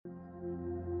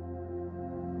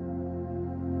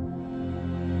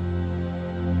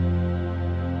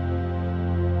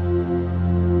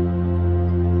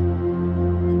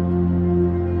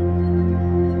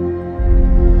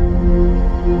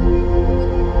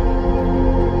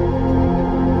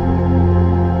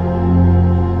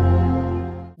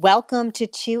Welcome to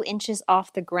 2 Inches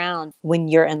Off the Ground. When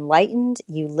you're enlightened,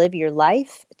 you live your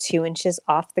life 2 inches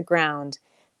off the ground.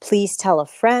 Please tell a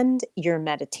friend, your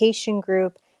meditation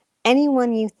group,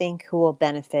 anyone you think who will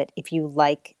benefit. If you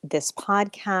like this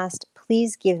podcast,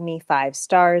 please give me 5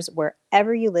 stars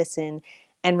wherever you listen.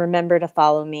 And remember to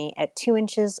follow me at 2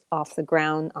 Inches Off the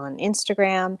Ground on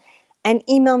Instagram and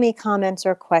email me comments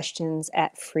or questions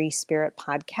at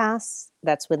freespiritpodcasts,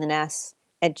 that's with an S,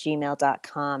 at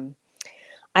gmail.com.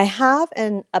 I have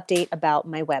an update about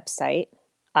my website.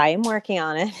 I am working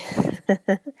on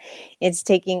it. It's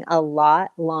taking a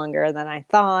lot longer than I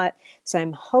thought. So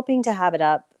I'm hoping to have it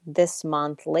up this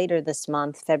month, later this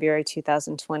month, February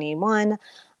 2021.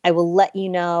 I will let you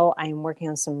know. I'm working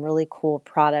on some really cool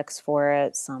products for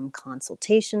it, some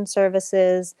consultation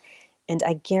services, and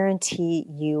I guarantee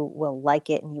you will like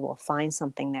it and you will find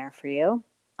something there for you.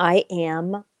 I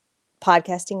am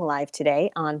podcasting live today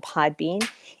on Podbean.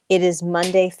 It is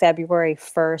Monday, February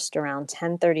 1st, around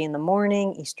 10:30 in the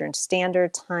morning, Eastern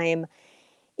Standard Time.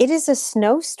 It is a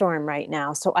snowstorm right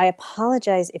now, so I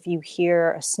apologize if you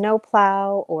hear a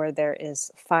snowplow or there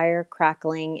is fire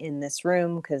crackling in this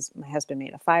room because my husband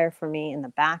made a fire for me in the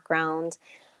background.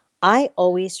 I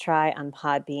always try on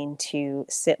Podbean to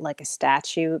sit like a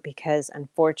statue because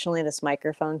unfortunately this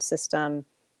microphone system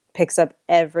picks up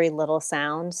every little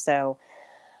sound. So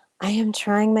I am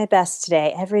trying my best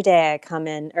today. Every day I come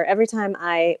in, or every time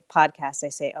I podcast, I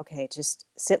say, okay, just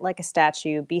sit like a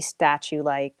statue, be statue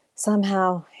like.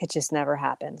 Somehow it just never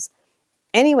happens.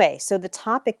 Anyway, so the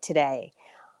topic today,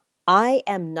 I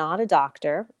am not a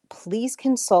doctor. Please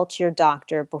consult your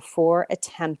doctor before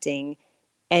attempting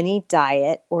any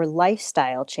diet or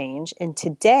lifestyle change. And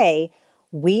today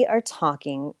we are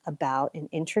talking about an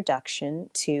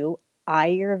introduction to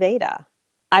Ayurveda.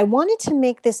 I wanted to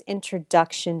make this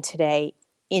introduction today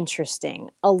interesting.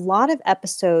 A lot of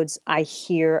episodes I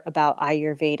hear about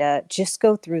Ayurveda just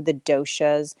go through the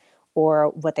doshas or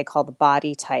what they call the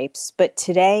body types. But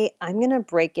today I'm going to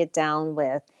break it down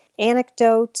with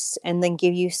anecdotes and then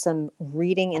give you some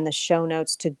reading in the show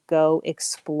notes to go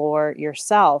explore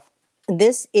yourself.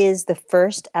 This is the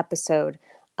first episode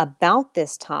about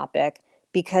this topic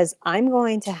because I'm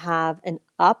going to have an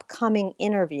upcoming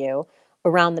interview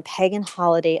around the pagan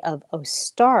holiday of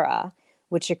Ostara,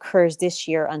 which occurs this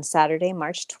year on Saturday,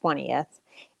 March 20th.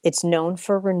 It's known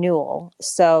for renewal.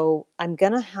 So I'm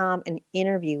going to have an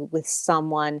interview with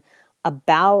someone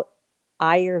about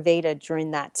Ayurveda during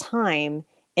that time.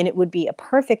 And it would be a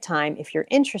perfect time if you're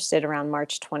interested around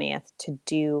March 20th to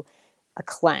do a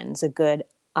cleanse, a good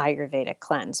Ayurvedic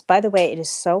cleanse. By the way, it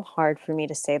is so hard for me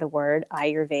to say the word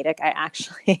Ayurvedic. I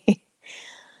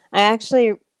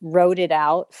actually wrote it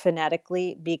out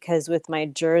phonetically because with my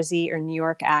Jersey or New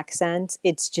York accent,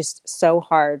 it's just so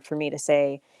hard for me to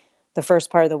say the first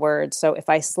part of the word. So if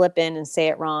I slip in and say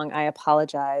it wrong, I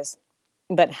apologize.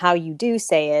 But how you do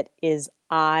say it is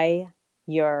Ayurveda.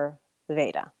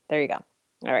 There you go.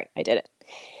 All right, I did it.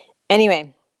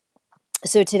 Anyway,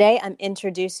 so today I'm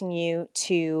introducing you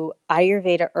to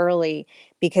Ayurveda early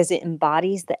because it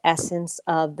embodies the essence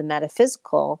of the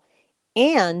metaphysical,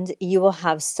 and you will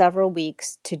have several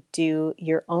weeks to do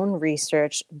your own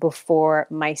research before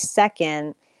my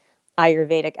second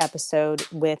Ayurvedic episode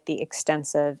with the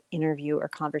extensive interview or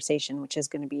conversation, which is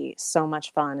going to be so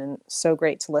much fun and so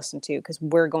great to listen to because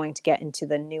we're going to get into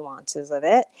the nuances of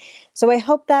it. So I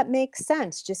hope that makes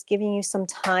sense, just giving you some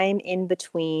time in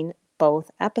between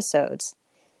both episodes.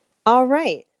 All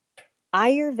right.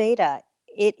 Ayurveda,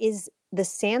 it is the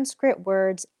Sanskrit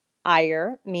words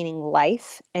Ayur, meaning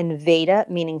life, and Veda,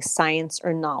 meaning science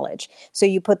or knowledge. So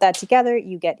you put that together,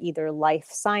 you get either life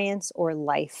science or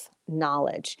life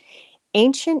knowledge.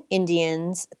 Ancient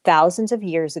Indians, thousands of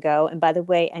years ago, and by the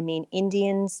way, I mean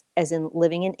Indians as in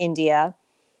living in India,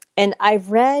 and I've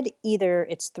read either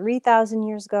it's 3,000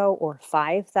 years ago or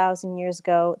 5,000 years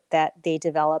ago that they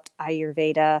developed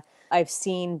Ayurveda. I've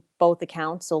seen both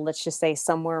accounts, so let's just say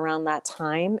somewhere around that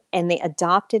time, and they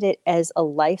adopted it as a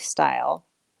lifestyle,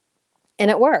 and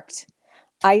it worked.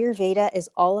 Ayurveda is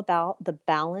all about the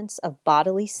balance of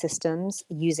bodily systems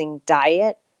using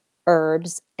diet,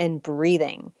 herbs, and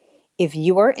breathing. If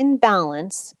you are in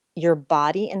balance, your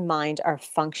body and mind are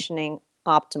functioning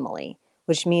optimally,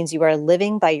 which means you are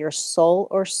living by your soul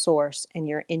or source and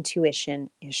your intuition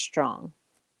is strong.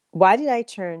 Why did I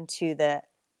turn to the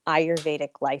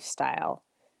Ayurvedic lifestyle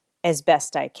as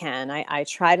best I can? I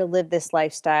try to live this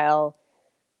lifestyle,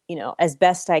 as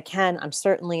best I can. I'm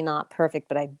certainly not perfect,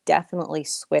 but I definitely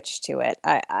switched to it.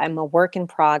 I'm a work in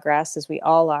progress, as we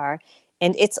all are,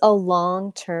 and it's a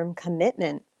long-term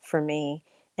commitment for me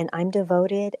And I'm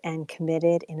devoted and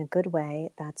committed in a good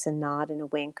way. That's a nod and a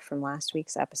wink from last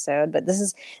week's episode. But this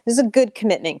is a good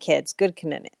commitment, kids. Good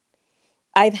commitment.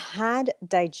 I've had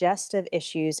digestive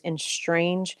issues and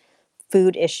strange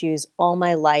food issues all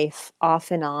my life,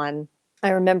 off and on. I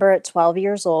remember at 12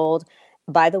 years old,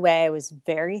 by the way, I was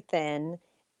very thin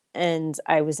and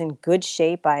I was in good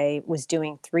shape. I was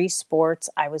doing 3 sports.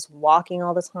 I was walking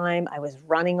all the time. I was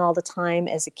running all the time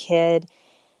as a kid.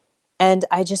 And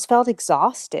I just felt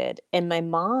exhausted. And my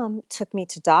mom took me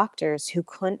to doctors who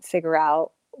couldn't figure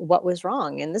out what was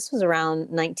wrong. And this was around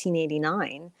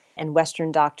 1989. And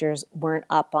Western doctors weren't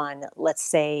up on, let's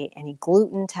say, any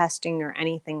gluten testing or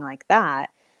anything like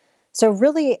that. So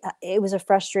really, it was a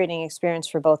frustrating experience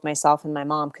for both myself and my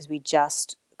mom because we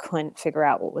just couldn't figure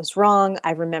out what was wrong.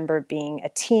 I remember being a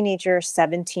teenager,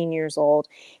 17 years old,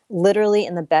 literally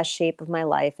in the best shape of my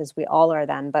life, as we all are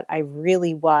then. But I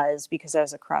really was, because I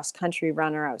was a cross country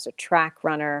runner, I was a track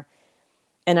runner,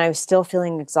 and I was still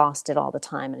feeling exhausted all the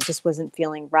time. And it just wasn't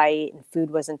feeling right, and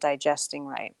food wasn't digesting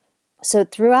right. So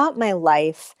throughout my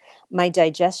life, my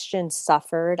digestion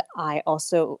suffered. I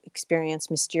also experienced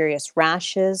mysterious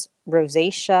rashes,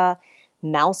 rosacea,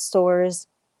 mouth sores,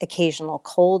 occasional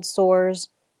cold sores,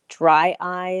 dry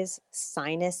eyes,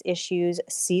 sinus issues,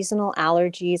 seasonal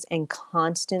allergies, and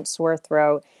constant sore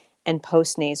throat and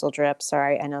postnasal drip.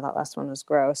 Sorry, I know that last one was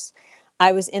gross.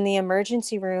 I was in the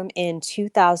emergency room in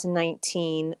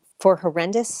 2019 for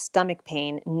horrendous stomach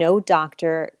pain. No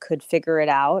doctor could figure it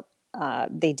out.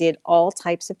 They did all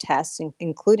types of tests,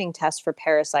 including tests for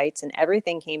parasites, and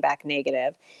everything came back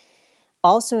negative.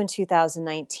 Also in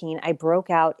 2019, I broke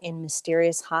out in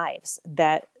mysterious hives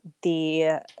that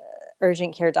the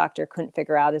urgent care doctor couldn't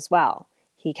figure out as well.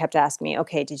 He kept asking me,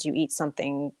 okay, did you eat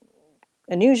something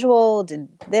unusual? Did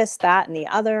this, that, and the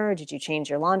other? Did you change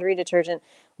your laundry detergent?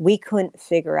 We couldn't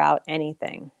figure out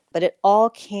anything. But it all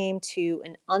came to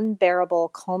an unbearable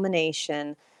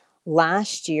culmination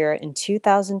last year in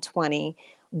 2020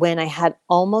 when I had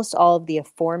almost all of the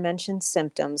aforementioned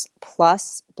symptoms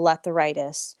plus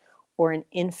blepharitis, or an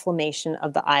inflammation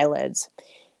of the eyelids.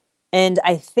 And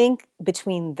I think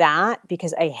between that,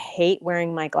 because I hate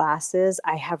wearing my glasses,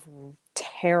 I have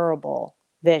terrible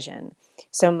vision.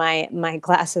 So my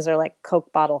glasses are like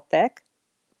Coke bottle thick.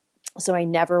 So I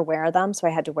never wear them. So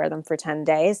I had to wear them for 10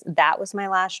 days. That was my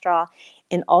last straw.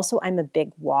 And also, I'm a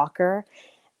big walker,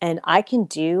 and I can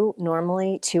do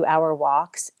normally 2-hour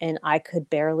walks, and I could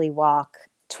barely walk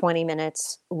 20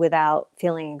 minutes without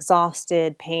feeling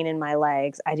exhausted, pain in my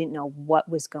legs. I didn't know what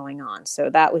was going on. So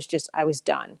that was just, I was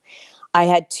done. I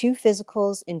had 2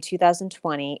 physicals in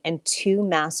 2020 and 2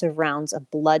 massive rounds of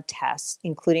blood tests,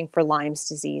 including for Lyme's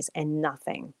disease, and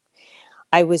nothing.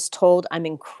 I was told I'm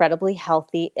incredibly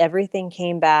healthy. Everything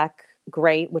came back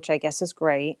great, which I guess is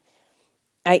great.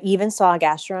 I even saw a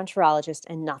gastroenterologist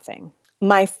and nothing.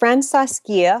 My friend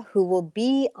Saskia, who will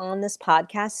be on this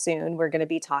podcast soon, we're going to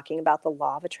be talking about the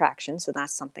law of attraction. So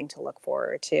that's something to look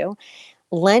forward to,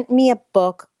 lent me a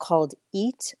book called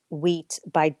Eat Wheat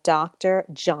by Dr.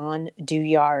 John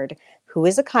Douillard, who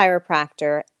is a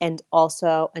chiropractor and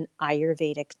also an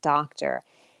Ayurvedic doctor.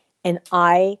 And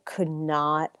I could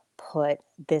not put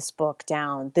this book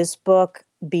down. This book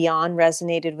beyond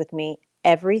resonated with me.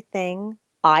 Everything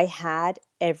I had,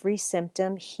 every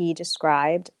symptom he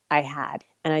described, I had.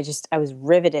 And I was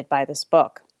riveted by this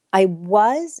book. I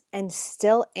was and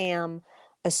still am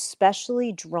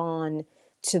especially drawn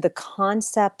to the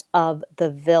concept of the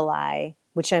villi,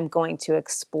 which I'm going to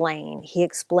explain. He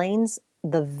explains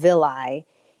the villi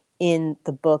in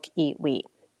the book Eat Wheat.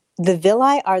 The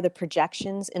villi are the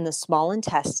projections in the small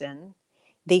intestine.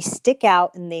 They stick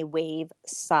out and they wave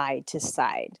side to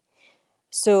side.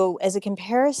 So, as a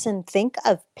comparison, think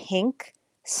of pink,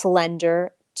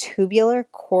 slender, tubular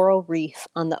coral reef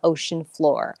on the ocean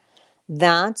floor.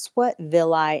 That's what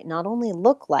villi not only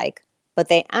look like, but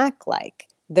they act like.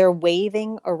 They're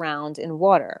waving around in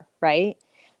water, right?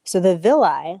 So the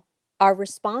villi are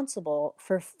responsible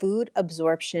for food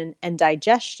absorption and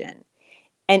digestion.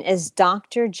 And as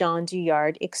Dr. John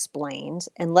Douillard explained,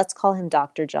 and let's call him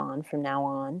Dr. John from now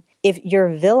on, if your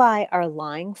villi are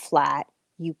lying flat,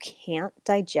 you can't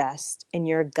digest and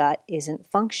your gut isn't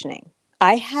functioning.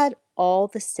 I had all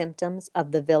the symptoms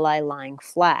of the villi lying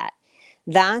flat.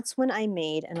 That's when I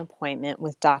made an appointment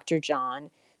with Dr. John,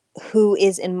 who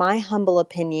is, in my humble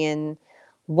opinion,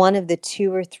 one of the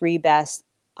 2 or 3 best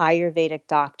Ayurvedic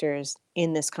doctors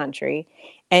in this country.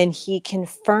 And he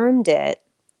confirmed it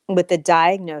with the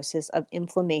diagnosis of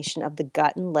inflammation of the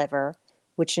gut and liver,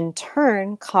 which in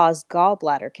turn caused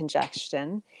gallbladder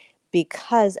congestion,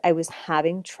 because I was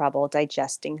having trouble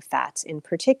digesting fats in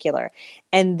particular.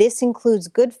 And this includes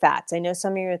good fats. I know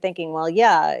some of you are thinking, well,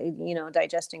 yeah,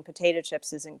 digesting potato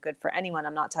chips isn't good for anyone.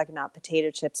 I'm not talking about potato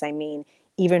chips. I mean,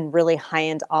 even really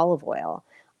high-end olive oil,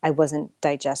 I wasn't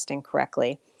digesting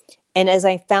correctly. And as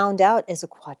I found out as a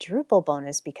quadruple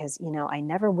bonus, because, I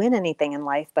never win anything in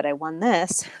life, but I won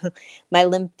this, my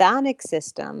lymphatic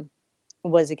system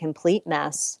was a complete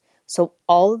mess. So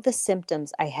all of the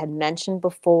symptoms I had mentioned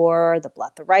before, the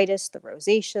blepharitis, the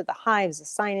rosacea, the hives, the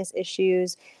sinus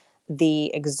issues,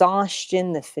 the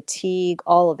exhaustion, the fatigue,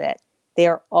 all of it, they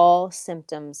are all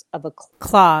symptoms of a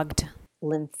clogged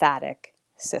lymphatic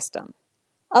system.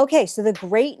 Okay, so the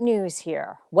great news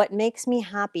here, what makes me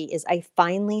happy is I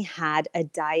finally had a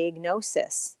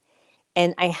diagnosis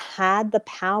and I had the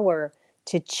power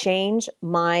to change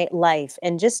my life.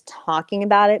 And just talking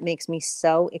about it makes me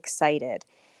so excited.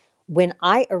 When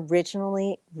I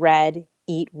originally read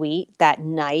Eat Wheat that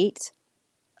night,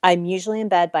 I'm usually in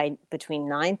bed by between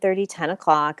 9:30, 10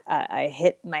 o'clock.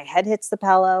 My head hits the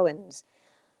pillow and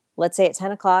let's say at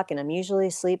 10 o'clock, and I'm usually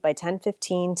asleep by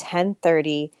 10:15,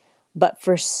 10:30. But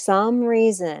for some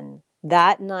reason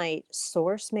that night,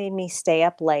 Source made me stay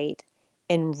up late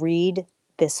and read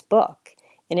this book.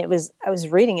 And I was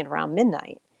reading it around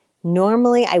midnight.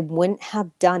 Normally I wouldn't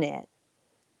have done it,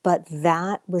 but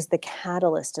that was the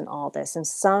catalyst in all this. And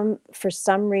for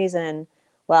some reason,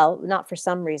 well, not for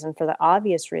some reason, for the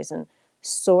obvious reason,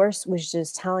 Source was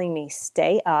just telling me,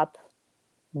 stay up,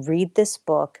 read this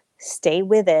book, stay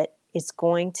with it. It's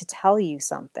going to tell you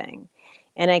something.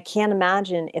 And I can't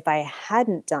imagine if I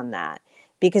hadn't done that,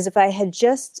 because if I had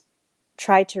just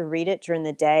tried to read it during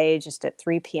the day, just at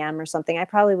 3 p.m. or something, I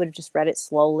probably would have just read it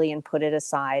slowly and put it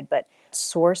aside. But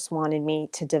Source wanted me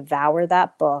to devour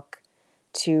that book,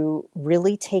 to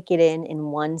really take it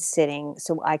in one sitting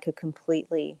so I could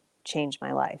completely change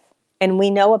my life. And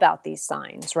we know about these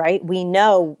signs, right? We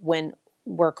know when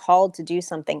we're called to do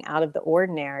something out of the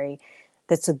ordinary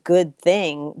that's a good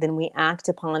thing, then we act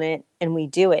upon it and we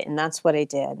do it. And that's what I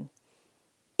did.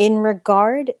 In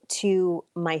regard to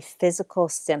my physical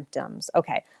symptoms,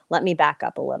 okay, let me back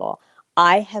up a little.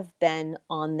 I have been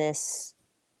on this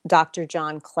Dr.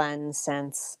 John cleanse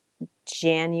since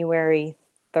January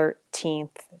 13th,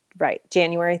 right?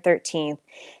 January 13th.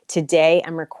 Today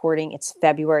I'm recording, it's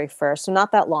February 1st, so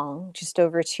not that long, just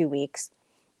over 2 weeks.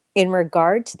 In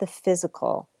regard to the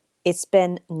physical, it's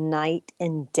been night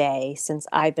and day since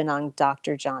I've been on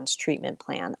Dr. John's treatment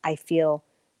plan. I feel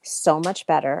so much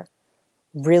better,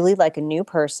 really like a new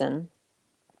person.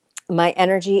 My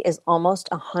energy is almost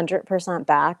 100%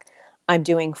 back. I'm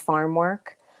doing farm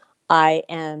work. I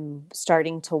am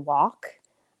starting to walk.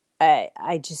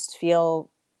 I just feel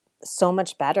so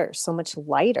much better, so much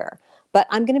lighter. But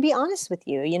I'm going to be honest with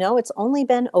you, it's only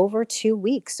been over 2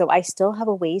 weeks, so I still have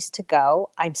a ways to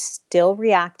go. I'm still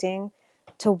reacting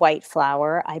to white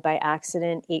flour. I, by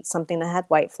accident, ate something that had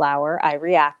white flour. I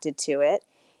reacted to it,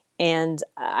 and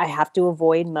I have to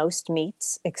avoid most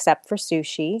meats except for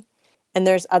sushi. And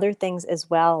there's other things as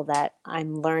well that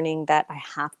I'm learning that I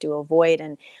have to avoid.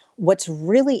 And what's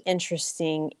really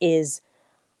interesting is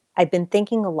I've been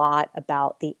thinking a lot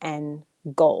about the end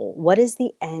goal. What is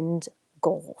the end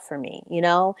goal for me?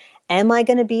 Am I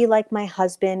going to be like my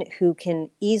husband who can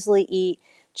easily eat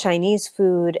Chinese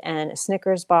food and a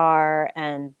Snickers bar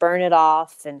and burn it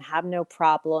off and have no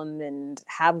problem and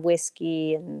have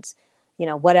whiskey and,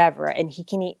 whatever, and he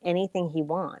can eat anything he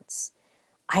wants?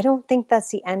 I don't think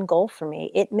that's the end goal for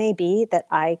me. It may be that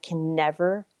I can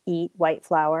never eat white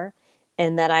flour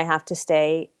and that I have to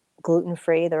stay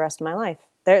gluten-free the rest of my life.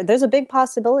 There's a big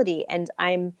possibility, and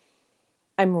I'm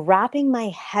wrapping my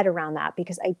head around that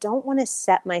because I don't want to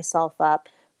set myself up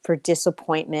for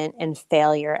disappointment and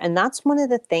failure. And that's one of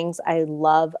the things I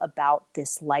love about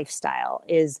this lifestyle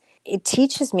is it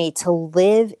teaches me to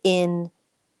live in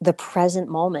the present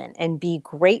moment and be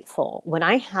grateful. When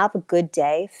I have a good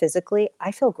day physically,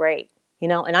 I feel great,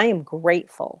 and I am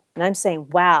grateful. And I'm saying,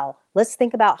 wow, let's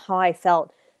think about how I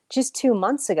felt just 2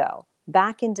 months ago,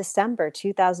 back in December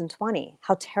 2020,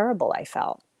 how terrible I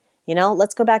felt.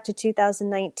 Let's go back to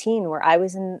 2019 where I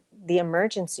was in the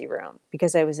emergency room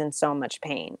because I was in so much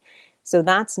pain. So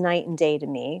that's night and day to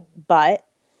me. But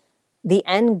the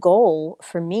end goal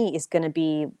for me is going to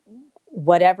be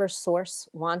whatever Source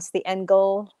wants the end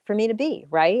goal for me to be,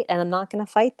 right? And I'm not going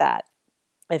to fight that.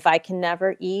 If I can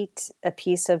never eat a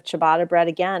piece of ciabatta bread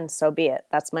again, so be it.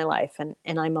 That's my life, and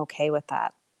I'm okay with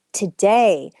that.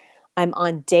 Today, I'm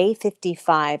on day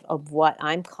 55 of what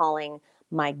I'm calling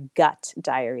my gut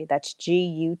diary. That's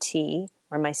GUT,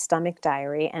 or my stomach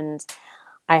diary. And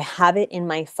I have it in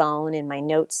my phone in my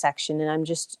notes section, and I'm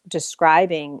just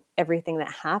describing everything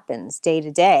that happens day to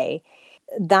day.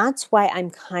 That's why I'm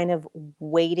kind of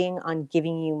waiting on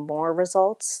giving you more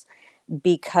results,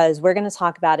 because we're going to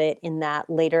talk about it in that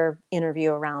later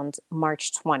interview around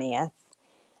March 20th.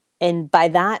 And by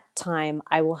that time,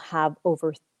 I will have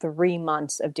over 3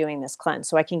 months of doing this cleanse.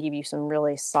 So I can give you some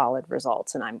really solid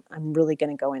results. And I'm really going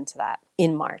to go into that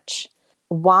in March.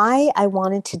 Why I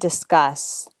wanted to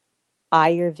discuss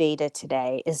Ayurveda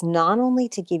today is not only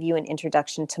to give you an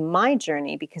introduction to my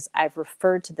journey, because I've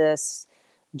referred to this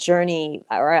journey,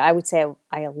 or I would say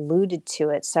I alluded to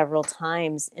it several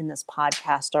times in this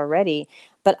podcast already,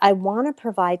 but I want to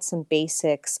provide some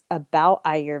basics about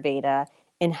Ayurveda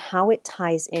and how it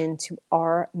ties into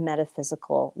our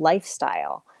metaphysical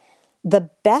lifestyle. The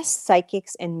best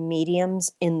psychics and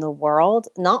mediums in the world,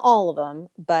 not all of them,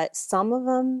 but some of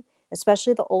them,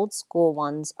 especially the old school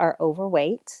ones, are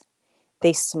overweight,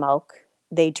 they smoke,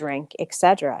 they drink,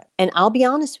 etc. And I'll be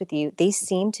honest with you, they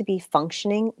seem to be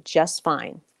functioning just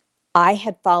fine. I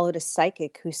had followed a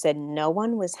psychic who said no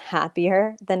one was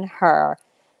happier than her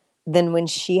than when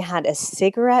she had a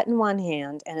cigarette in one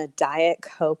hand and a Diet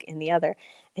Coke in the other.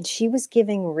 And she was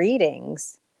giving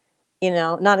readings,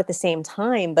 not at the same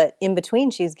time, but in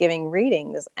between, she's giving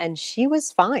readings, and she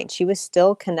was fine. She was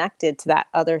still connected to that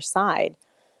other side.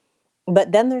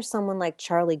 But then there's someone like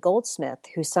Charlie Goldsmith,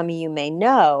 who some of you may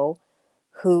know,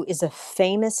 who is a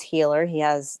famous healer. He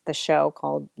has the show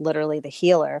called literally The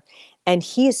Healer. And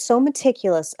he is so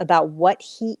meticulous about what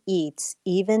he eats,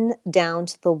 even down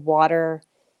to the water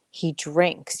he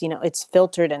drinks. It's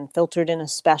filtered in a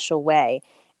special way.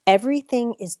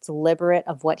 Everything is deliberate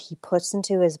of what he puts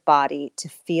into his body to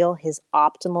feel his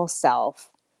optimal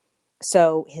self,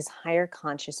 so his higher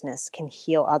consciousness can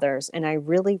heal others. And I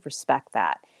really respect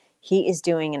that. He is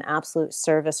doing an absolute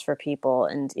service for people.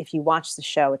 And if you watch the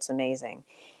show, it's amazing.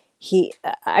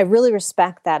 I really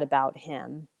respect that about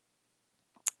him.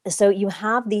 So you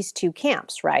have these two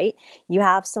camps, right? You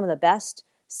have some of the best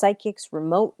psychics,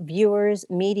 remote viewers,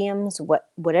 mediums,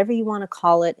 whatever you want to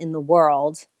call it in the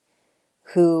world,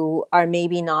 who are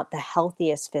maybe not the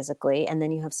healthiest physically. And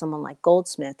then you have someone like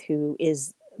Goldsmith, who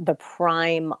is the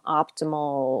prime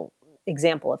optimal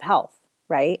example of health,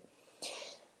 right?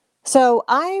 So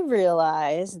I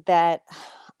realized that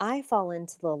I fall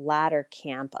into the latter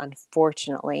camp,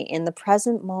 unfortunately. In the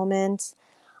present moment,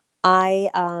 I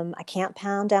can't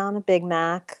pound down a Big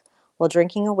Mac while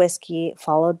drinking a whiskey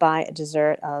followed by a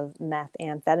dessert of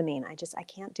methamphetamine. I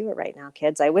can't do it right now,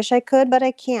 kids. I wish I could, but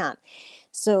I can't.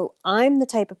 So I'm the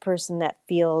type of person that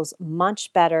feels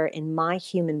much better in my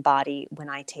human body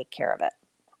when I take care of it.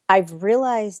 I've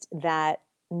realized that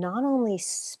not only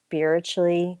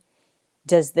spiritually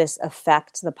does this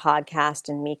affect the podcast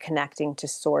and me connecting to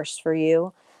source for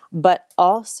you, but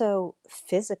also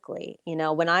physically.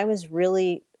 When I was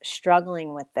really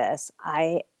struggling with this,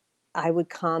 I would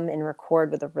come and record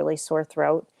with a really sore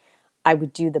throat. I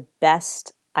would do the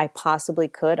best I possibly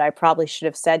could. I probably should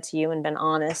have said to you and been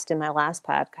honest in my last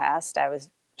podcast. I was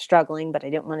struggling, but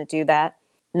I didn't want to do that.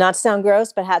 Not to sound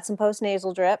gross, but had some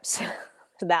post-nasal drips.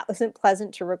 So that wasn't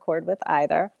pleasant to record with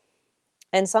either.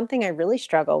 And something I really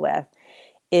struggle with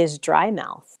is dry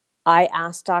mouth. I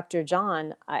asked Dr.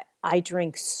 John, I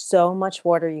drink so much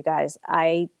water, you guys.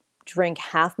 I drink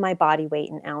half my body weight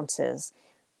in ounces.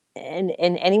 And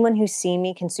anyone who's seen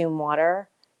me consume water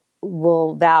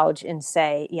will vouch and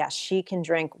say, yeah, she can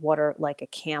drink water like a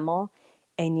camel.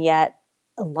 And yet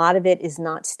a lot of it is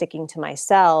not sticking to my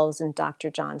cells. And Dr.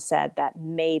 John said that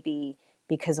maybe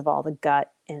because of all the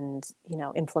gut and,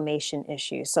 inflammation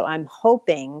issues. So I'm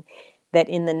hoping that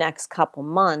in the next couple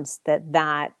months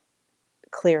that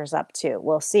clears up too.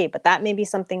 We'll see. But that may be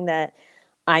something that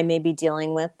I may be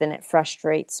dealing with, and it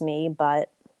frustrates me.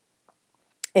 But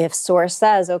if source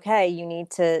says, okay, you need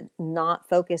to not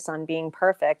focus on being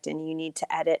perfect and you need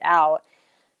to edit out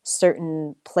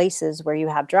certain places where you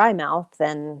have dry mouth,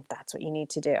 then that's what you need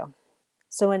to do.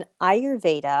 So in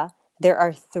Ayurveda, there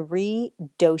are 3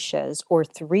 doshas, or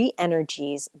 3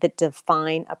 energies that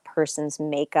define a person's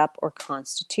makeup or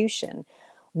constitution.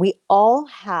 We all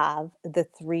have the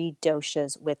 3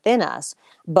 doshas within us,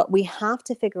 but we have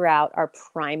to figure out our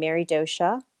primary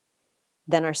dosha,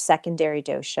 then our secondary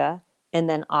dosha, and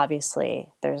then obviously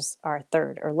there's our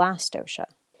third or last dosha.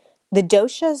 The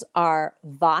doshas are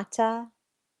Vata,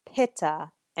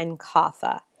 Pitta, and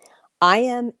Kapha. I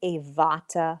am a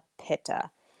Vata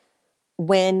Pitta.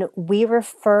 When we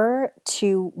refer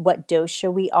to what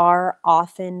dosha we are,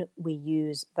 often we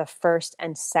use the first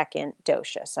and second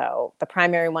dosha. So the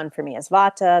primary one for me is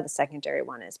Vata, the secondary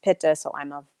one is Pitta, so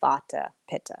I'm a Vata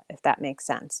Pitta, if that makes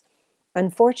sense.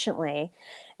 Unfortunately,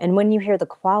 and when you hear the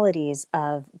qualities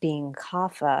of being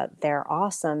kapha, they're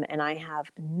awesome. And I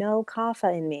have no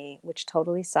kapha in me, which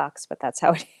totally sucks, but that's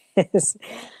how it is.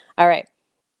 All right.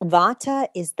 Vata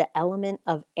is the element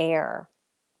of air.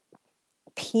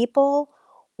 People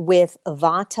with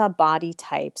Vata body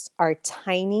types are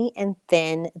tiny and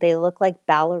thin. They look like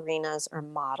ballerinas or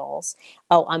models.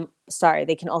 Oh, I'm sorry.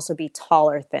 They can also be tall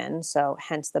or thin. So,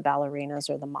 hence the ballerinas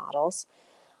or the models.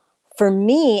 For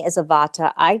me as a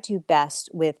Vata, I do best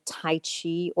with Tai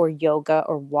Chi or yoga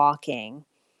or walking.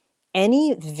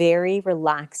 Any very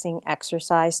relaxing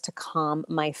exercise to calm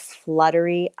my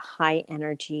fluttery, high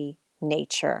energy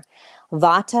nature.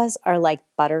 Vatas are like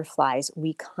butterflies.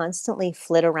 We constantly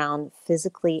flit around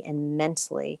physically and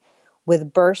mentally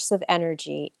with bursts of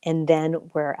energy, and then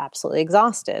we're absolutely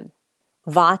exhausted.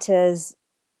 Vatas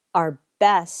are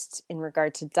best in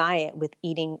regard to diet with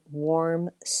eating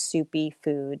warm, soupy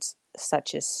foods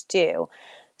such as stew.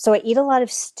 So I eat a lot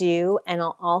of stew, and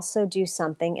I'll also do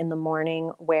something in the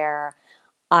morning where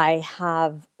I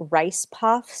have rice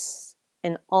puffs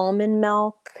and almond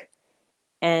milk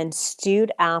and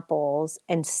stewed apples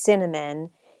and cinnamon,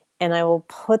 and I will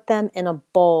put them in a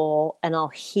bowl and I'll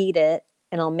heat it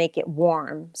and I'll make it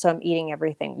warm. So I'm eating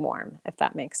everything warm, if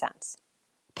that makes sense.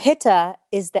 Pitta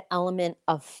is the element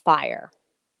of fire.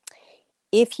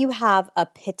 If you have a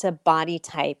Pitta body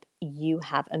type, you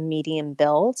have a medium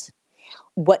build.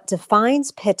 What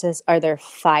defines Pittas are their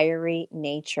fiery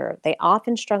nature. They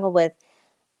often struggle with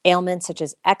ailments such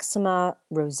as eczema,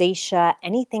 rosacea,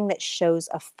 anything that shows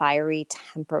a fiery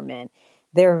temperament.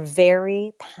 They're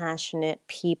very passionate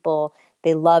people.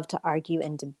 They love to argue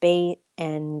and debate,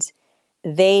 and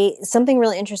they something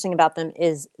really interesting about them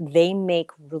is they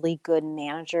make really good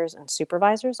managers and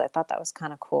supervisors. I thought that was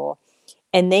kind of cool.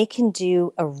 And they can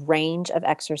do a range of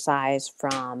exercise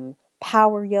from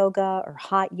power yoga or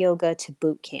hot yoga to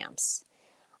boot camps.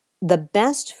 The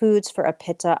best foods for a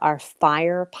pitta are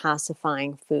fire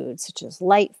pacifying foods, such as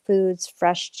light foods,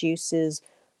 fresh juices,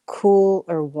 cool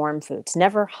or warm foods,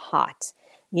 never hot.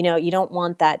 You know, you don't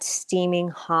want that steaming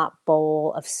hot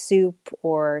bowl of soup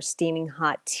or steaming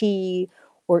hot tea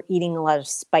or eating a lot of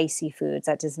spicy foods.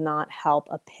 That does not help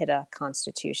a pitta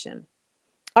constitution.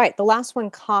 All right, the last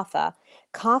one, kapha.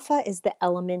 Kapha is the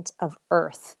element of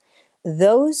earth.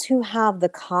 Those who have the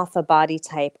kapha body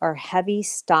type are heavy,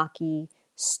 stocky,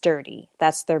 sturdy.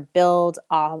 That's their build,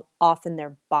 often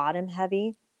they're bottom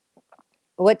heavy.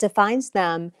 What defines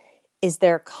them is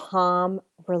their calm,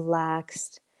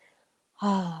 relaxed,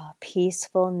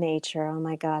 peaceful nature. Oh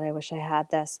my God, I wish I had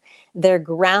this. They're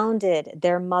grounded.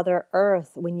 They're Mother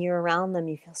Earth. When you're around them,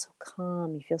 you feel so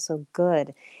calm. You feel so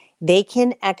good. They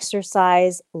can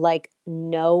exercise like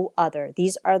no other.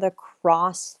 These are the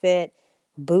CrossFit,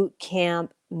 boot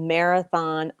camp,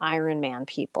 marathon, Ironman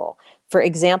people. For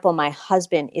example, my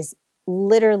husband is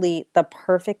literally the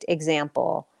perfect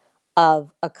example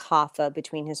of a kapha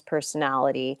between his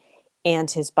personality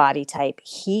and his body type.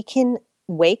 He can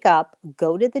wake up,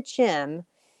 go to the gym,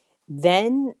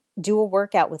 then do a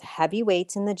workout with heavy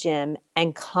weights in the gym,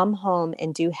 and come home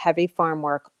and do heavy farm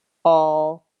work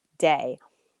all day.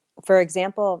 For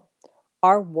example,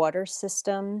 our water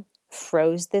system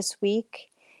froze this week,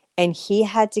 and he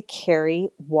had to carry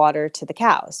water to the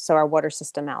cows. So our water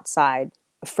system outside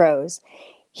froze.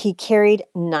 He carried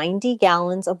 90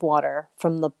 gallons of water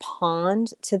from the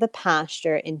pond to the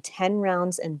pasture in 10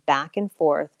 rounds and back and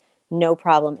forth, no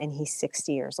problem. And he's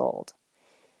 60 years old.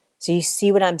 So you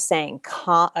see what I'm saying?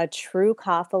 A true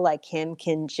kapha like him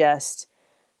can just,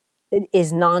 it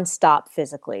is nonstop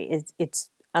physically. It's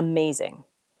amazing.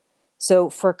 So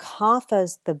for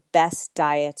kaphas, the best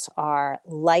diets are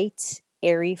light,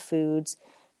 airy foods.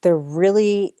 They're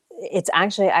really, it's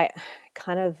actually,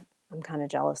 kind of, I'm kind of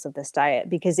jealous of this diet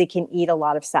because they can eat a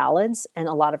lot of salads and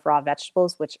a lot of raw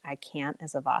vegetables, which I can't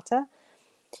as a vata.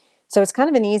 So it's kind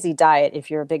of an easy diet if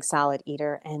you're a big salad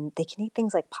eater, and they can eat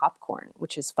things like popcorn,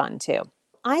 which is fun too.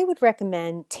 I would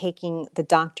recommend taking the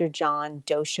Dr. John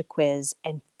dosha quiz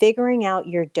and figuring out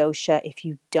your dosha if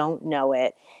you don't know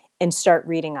it and start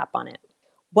reading up on it.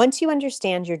 Once you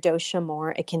understand your dosha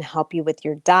more, it can help you with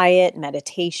your diet,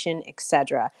 meditation,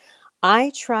 etc.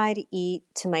 I try to eat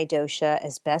to my dosha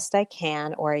as best I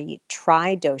can, or I eat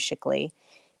tri-doshically,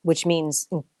 which means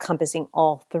encompassing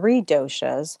all three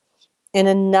doshas. And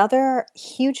another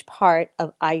huge part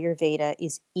of Ayurveda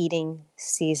is eating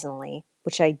seasonally,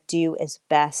 which I do as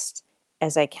best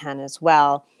as I can as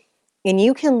well. And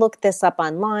you can look this up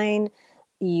online.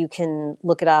 You can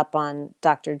look it up on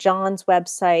Dr. John's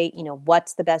website. You know,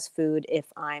 what's the best food if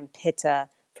I'm pitta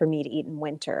for me to eat in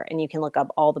winter? And you can look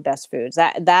up all the best foods.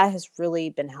 That has really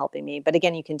been helping me. But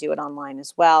again, you can do it online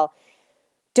as well.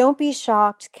 Don't be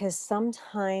shocked because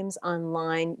sometimes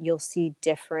online you'll see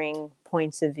differing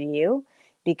points of view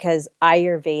because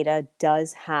Ayurveda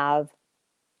does have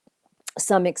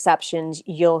some exceptions.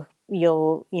 You'll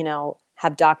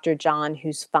have Dr. John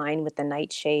who's fine with the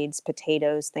nightshades,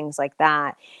 potatoes, things like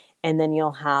that. And then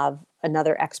you'll have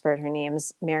another expert, her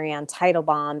name's Marianne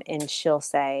Teitelbaum, and she'll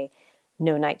say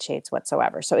no nightshades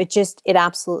whatsoever. So it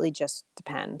absolutely just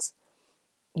depends.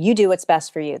 You do what's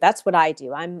best for you. That's what I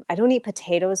do. I don't eat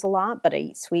potatoes a lot, but I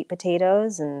eat sweet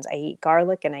potatoes and I eat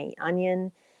garlic and I eat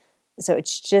onion. So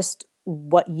it's just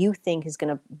what you think is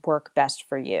going to work best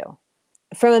for you.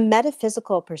 From a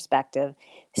metaphysical perspective,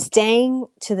 staying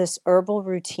to this herbal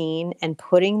routine and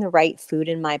putting the right food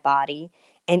in my body,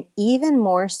 and even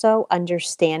more so,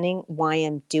 understanding why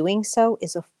I'm doing so,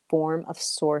 is a form of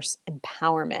source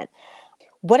empowerment.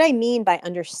 What I mean by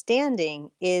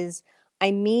understanding is, I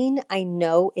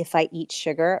know if I eat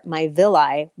sugar, my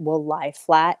villi will lie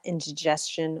flat and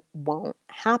digestion won't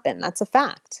happen. That's a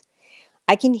fact.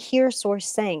 I can hear source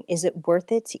saying, is it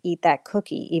worth it to eat that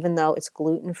cookie, even though it's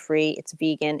gluten free, it's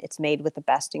vegan, it's made with the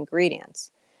best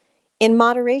ingredients? In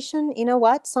moderation, you know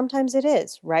what? Sometimes it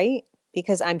is, right?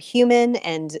 Because I'm human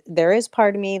and there is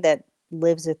part of me that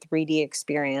lives a 3D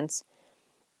experience.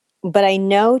 But I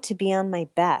know to be on my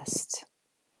best,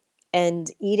 and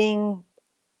eating,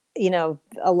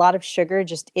 a lot of sugar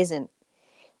just isn't.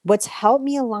 What's helped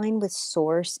me align with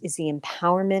source is the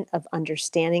empowerment of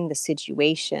understanding the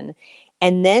situation,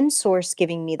 and then source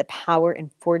giving me the power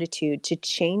and fortitude to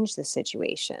change the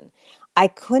situation. I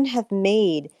couldn't have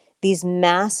made these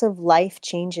massive life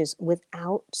changes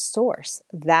without source.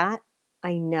 That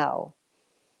I know.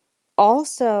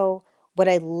 Also, what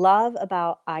I love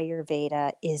about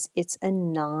Ayurveda is it's a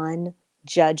non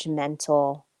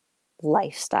judgmental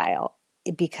lifestyle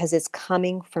because it's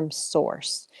coming from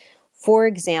source. For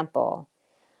example,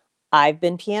 I've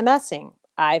been PMSing.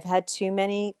 I've had too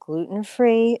many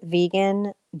gluten-free,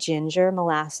 vegan ginger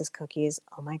molasses cookies.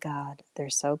 Oh my God, they're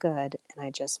so good. And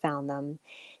I just found them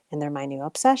and they're my new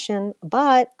obsession.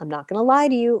 But I'm not going to lie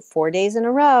to you, 4 days in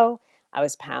a row, I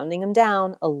was pounding them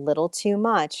down a little too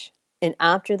much. And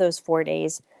after those 4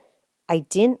 days, I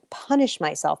didn't punish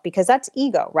myself because that's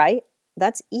ego, right?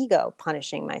 That's ego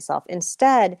punishing myself.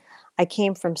 Instead, I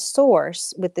came from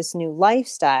source with this new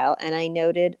lifestyle and I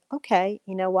noted, okay,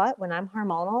 you know what? When I'm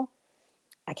hormonal,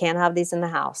 I can't have these in the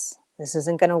house. This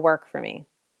isn't going to work for me.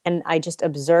 And I just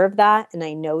observed that and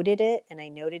I noted it and I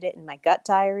noted it in my gut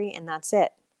diary and that's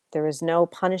it. There was no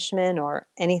punishment or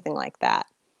anything like that.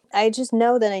 I just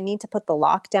know that I need to put the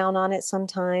lockdown on it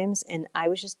sometimes. And I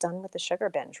was just done with the sugar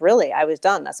binge. Really, I was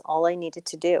done. That's all I needed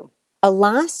to do. A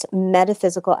last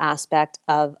metaphysical aspect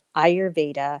of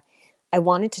Ayurveda I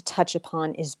wanted to touch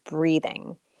upon is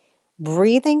breathing.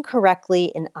 Breathing correctly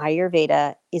in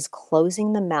Ayurveda is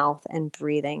closing the mouth and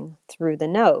breathing through the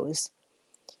nose.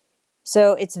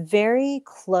 So it's very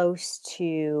close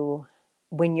to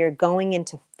when you're going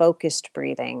into focused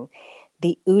breathing,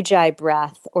 the ujjayi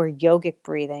breath or yogic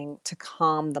breathing to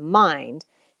calm the mind.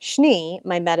 Shni,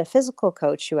 my metaphysical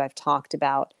coach who I've talked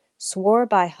about, swore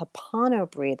by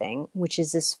Hapano breathing, which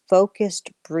is this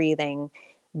focused breathing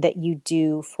that you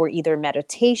do for either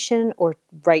meditation or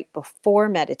right before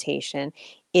meditation.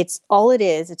 It's all it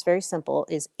is, it's very simple,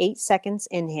 is 8 seconds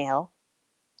inhale,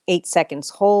 8 seconds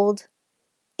hold,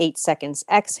 8 seconds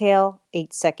exhale,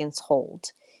 8 seconds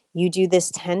hold. You do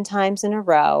this 10 times in a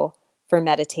row for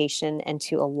meditation and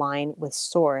to align with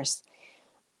source.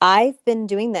 I've been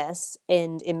doing this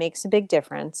and it makes a big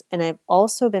difference. And I've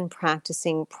also been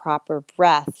practicing proper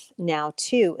breath now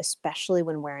too, especially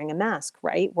when wearing a mask,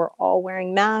 right? We're all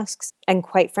wearing masks. And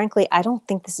quite frankly, I don't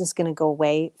think this is going to go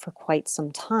away for quite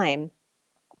some time.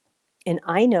 And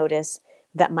I notice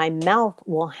that my mouth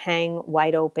will hang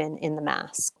wide open in the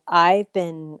mask. I've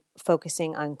been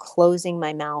focusing on closing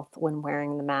my mouth when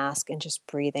wearing the mask and just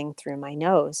breathing through my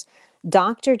nose.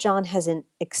 Dr. John has an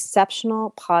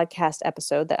exceptional podcast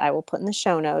episode that I will put in the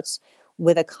show notes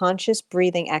with a conscious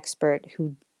breathing expert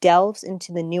who delves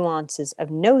into the nuances of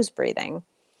nose breathing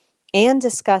and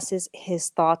discusses his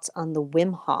thoughts on the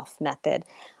Wim Hof method.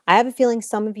 I have a feeling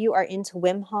some of you are into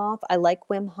Wim Hof. I like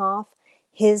Wim Hof.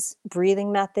 His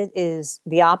breathing method is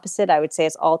the opposite. I would say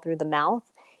it's all through the mouth.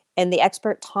 And the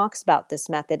expert talks about this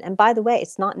method. And by the way,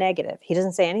 it's not negative. He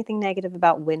doesn't say anything negative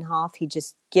about Wim Hof. He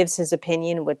just gives his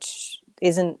opinion, which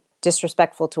isn't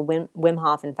disrespectful to Wim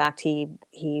Hof. In fact,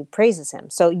 he praises him.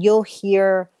 So you'll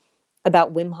hear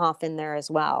about Wim Hof in there as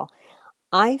well.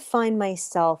 I find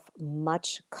myself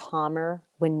much calmer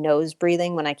when nose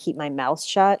breathing, when I keep my mouth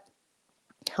shut.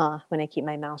 When I keep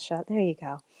my mouth shut. There you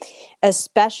go.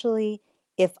 Especially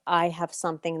if I have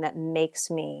something that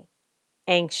makes me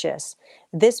anxious.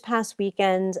 This past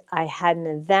weekend, I had an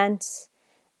event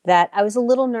that I was a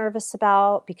little nervous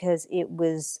about because it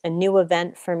was a new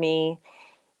event for me.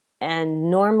 And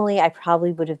normally I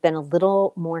probably would have been a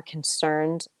little more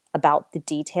concerned about the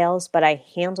details, but I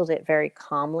handled it very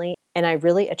calmly. And I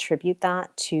really attribute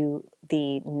that to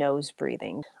the nose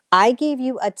breathing. I gave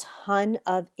you a ton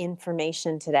of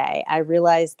information today. I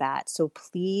realize that. So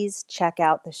please check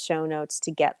out the show notes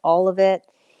to get all of it.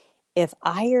 If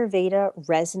Ayurveda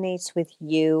resonates with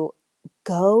you,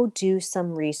 go do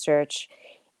some research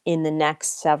in the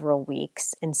next several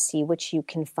weeks and see what you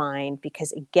can find.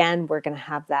 Because again, we're going to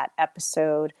have that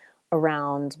episode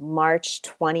around March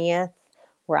 20th,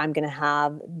 where I'm going to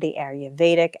have the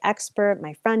Ayurvedic expert,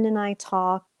 my friend, and I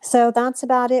talk. So that's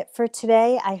about it for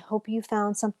today. I hope you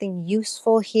found something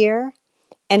useful here.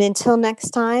 And until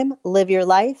next time, live your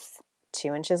life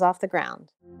 2 inches off the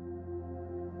ground.